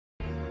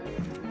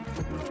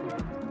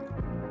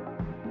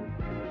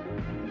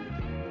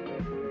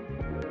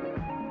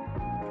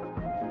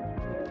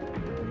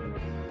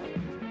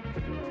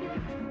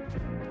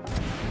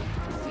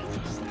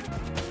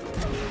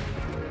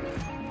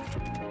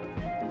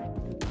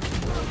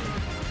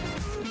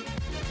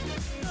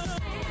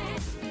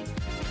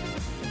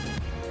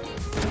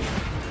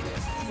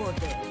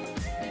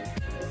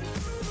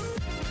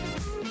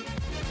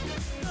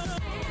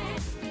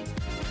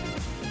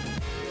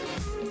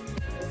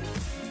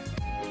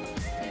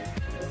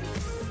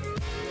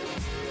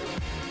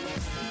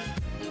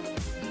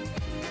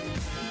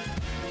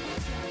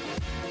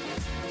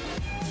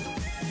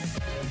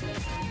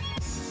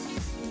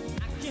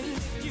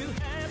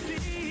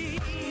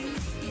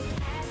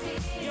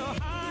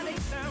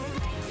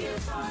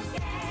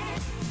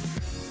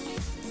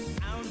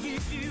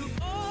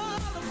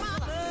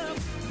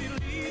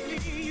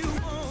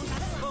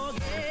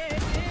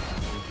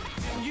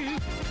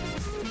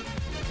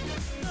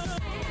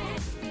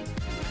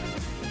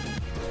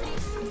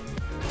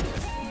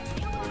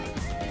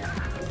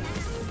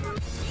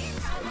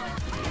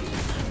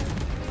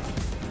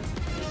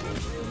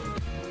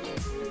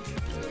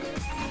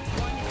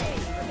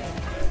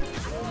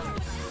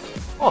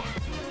Oh!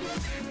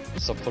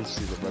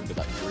 Subconsciously remember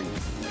that dream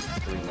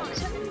 3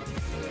 months ago.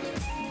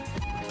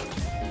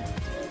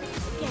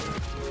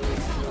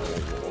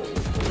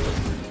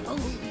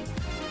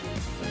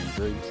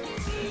 Dreams.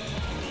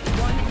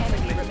 One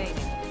enemy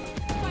remaining.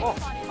 Oh,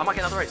 I might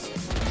get another race.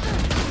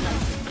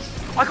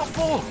 I got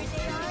 4!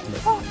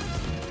 Oh.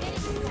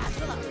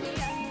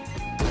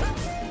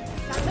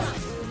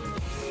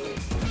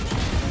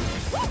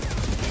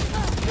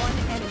 One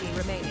enemy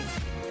remaining.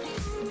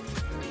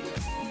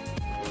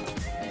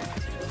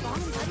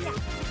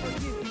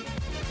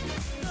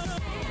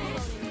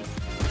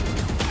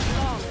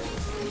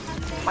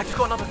 I just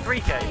got another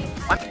 3k.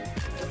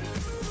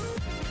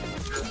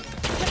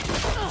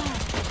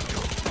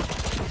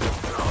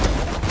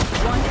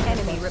 One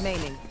enemy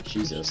remaining.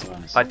 Jesus,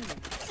 nice.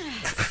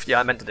 Yeah,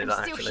 I meant to do that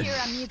actually.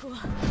 Fire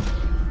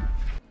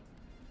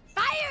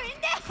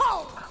in the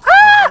hole!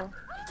 I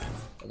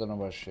don't know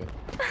about shit.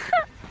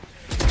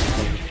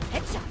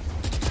 Headshot.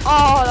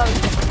 Oh, that was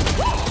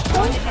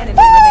one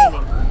enemy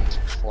remaining.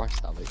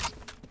 Christ, Alex.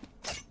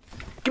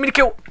 Give me the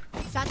kill!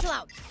 Satchel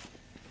out.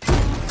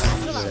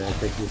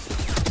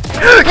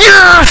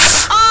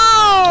 Yes!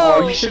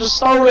 Oh, you should have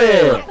stole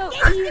it!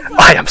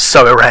 I am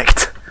so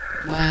erect.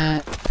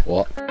 Man.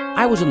 What?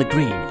 I was on the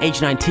green,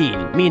 age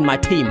 19, me and my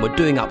team were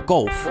doing up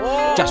golf.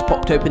 Just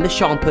popped open the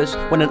champers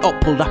when an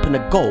op pulled up in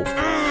a Golf.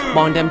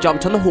 Mindem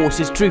jumped on the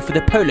horses, drew for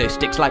the polo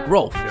sticks like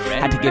Rolf.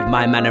 Had to give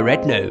my man a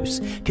red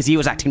nose, cause he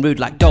was acting rude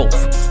like Dolph.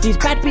 These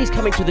bad bees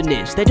coming to the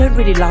niz, they don't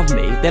really love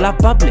me, they love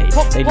bubbly.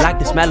 They like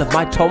the smell of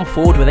my Tom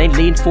Ford when they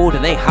lean forward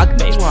and they hug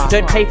me.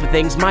 Don't pay for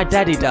things, my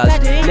daddy does.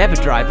 Never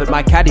drive, but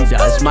my caddy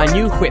does. My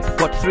new whip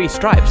got 3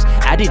 stripes,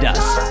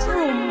 Adidas.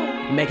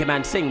 Make a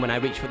man sing when I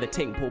reach for the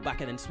ting, pull back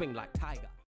and then swing like Tiger.